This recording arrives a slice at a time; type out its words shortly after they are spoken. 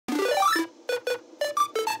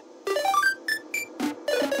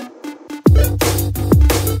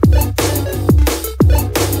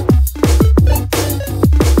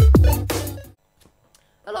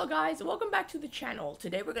guys, welcome back to the channel.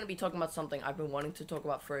 Today we're going to be talking about something I've been wanting to talk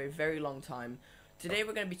about for a very long time. Today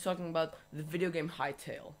we're going to be talking about the video game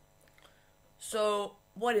Hytale. So,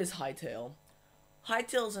 what is Hytale?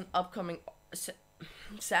 Hytale is an upcoming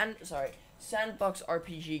sandbox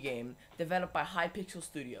RPG game developed by Hypixel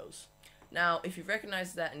Studios. Now, if you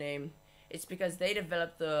recognize that name, it's because they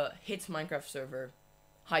developed the hit Minecraft server,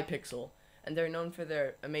 Hypixel, and they're known for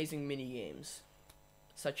their amazing mini games,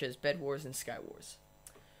 such as Bed Wars and Sky Wars.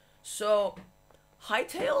 So,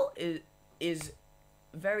 Hytale is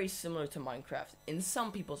very similar to Minecraft in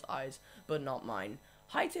some people's eyes, but not mine.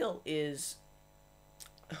 Hytale is,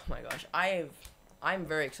 oh my gosh, I'm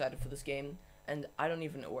very excited for this game, and I don't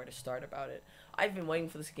even know where to start about it. I've been waiting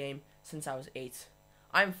for this game since I was 8.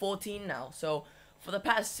 I'm 14 now, so for the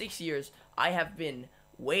past 6 years, I have been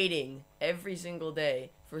waiting every single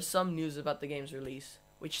day for some news about the game's release,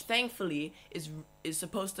 which thankfully is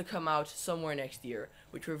supposed to come out somewhere next year,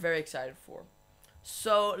 which we're very excited for.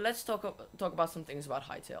 So let's talk about some things about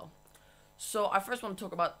Hytale. So I first want to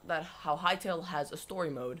talk about how Hytale has a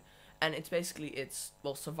story mode, and it's basically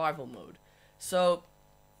survival mode. So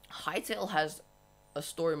Hytale has a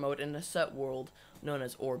story mode in a set world known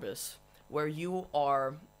as Orbis, where you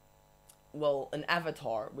are, an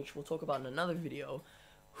avatar, which we'll talk about in another video,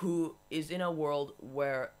 who is in a world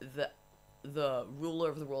where the ruler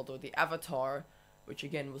of the world, or the avatar, which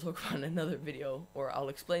again we'll talk about in another video, or I'll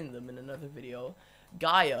explain them in another video,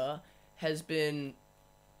 Gaia, has been,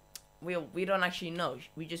 we don't actually know,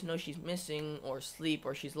 we just know she's missing, or asleep,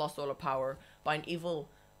 or she's lost all her power by an evil,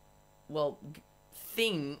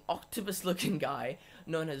 thing, octopus looking guy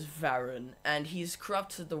known as Varun, and he's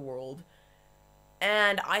corrupted the world,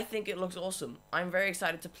 and I think it looks awesome. I'm very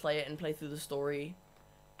excited to play it and play through the story,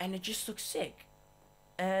 and it just looks sick,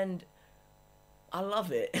 and I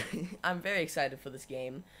love it. I'm very excited for this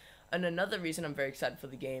game. And another reason I'm very excited for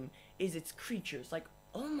the game is its creatures. Like,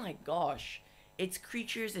 oh my gosh. Its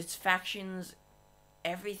creatures, its factions,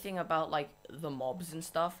 everything about, like, the mobs and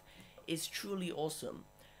stuff is truly awesome.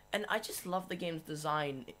 And I just love the game's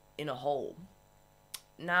design in a whole.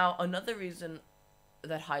 Now, another reason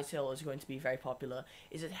that Hytale is going to be very popular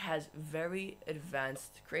is it has very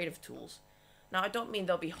advanced creative tools. Now, I don't mean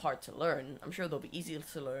they'll be hard to learn. I'm sure they'll be easy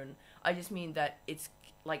to learn. I just mean that its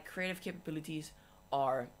creative capabilities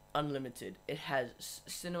are unlimited. It has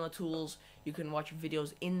cinema tools. You can watch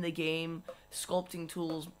videos in the game, sculpting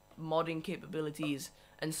tools, modding capabilities,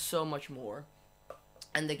 and so much more.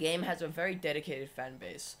 And the game has a very dedicated fan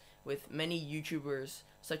base, with many YouTubers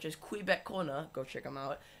such as Kweebec Corner, go check them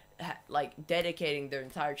out, dedicating their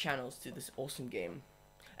entire channels to this awesome game.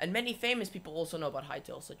 And many famous people also know about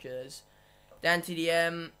Hytale, such as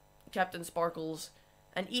DanTDM, Captain Sparkles,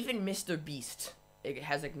 and even Mr. Beast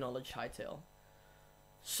has acknowledged Hytale.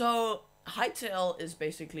 So, Hytale is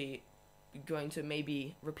basically going to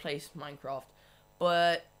maybe replace Minecraft,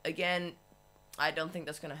 but again, I don't think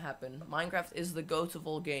that's going to happen. Minecraft is the GOAT of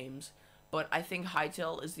all games, but I think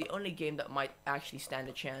Hytale is the only game that might actually stand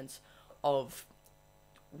a chance of,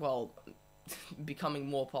 becoming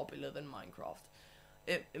more popular than Minecraft.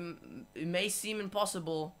 It may seem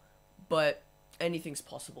impossible, but anything's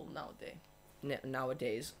possible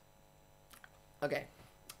nowadays. Okay,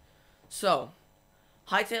 so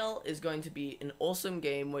Hytale is going to be an awesome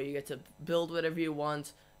game where you get to build whatever you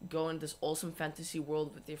want, go in this awesome fantasy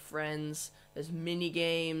world with your friends. There's mini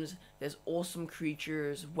games, there's awesome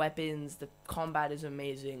creatures, weapons, the combat is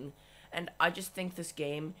amazing, and I just think this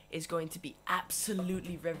game is going to be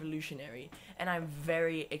absolutely revolutionary, and I'm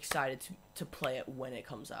very excited to play it when it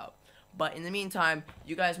comes out. But in the meantime,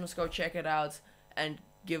 you guys must go check it out and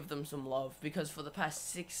give them some love, because for the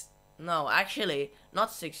past 9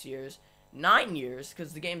 years,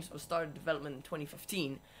 because the game was started development in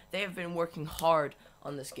 2015, they have been working hard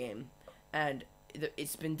on this game, and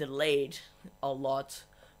it's been delayed a lot,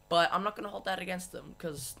 but I'm not going to hold that against them,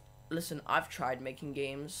 because, listen, I've tried making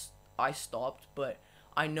games, I stopped, but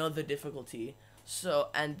I know the difficulty, so,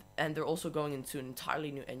 and they're also going into an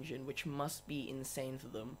entirely new engine, which must be insane for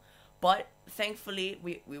them. But thankfully,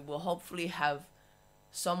 we will hopefully have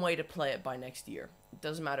some way to play it by next year. It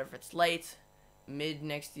doesn't matter if it's late, mid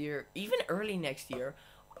next year, even early next year.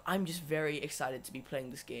 I'm just very excited to be playing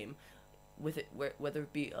this game, whether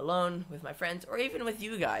it be alone, with my friends, or even with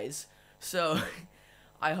you guys. So,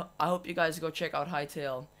 I hope you guys go check out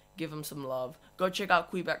Hytale, give him some love. Go check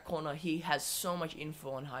out Kweebec Corner. He has so much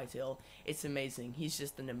info on Hytale. It's amazing. He's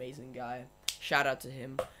just an amazing guy. Shout out to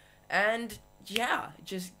him. And yeah,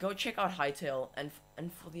 just go check out Hytale and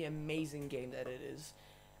for the amazing game that it is,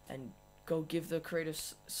 and go give the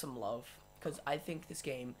creators some love, because I think this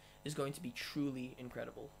game is going to be truly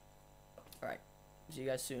incredible. Alright, See you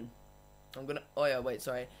guys soon. Oh yeah, wait,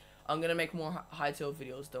 sorry. I'm gonna make more Hytale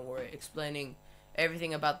videos, don't worry, explaining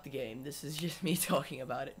everything about the game. This is just me talking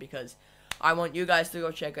about it because I want you guys to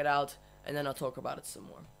go check it out, and then I'll talk about it some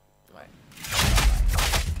more. Alright.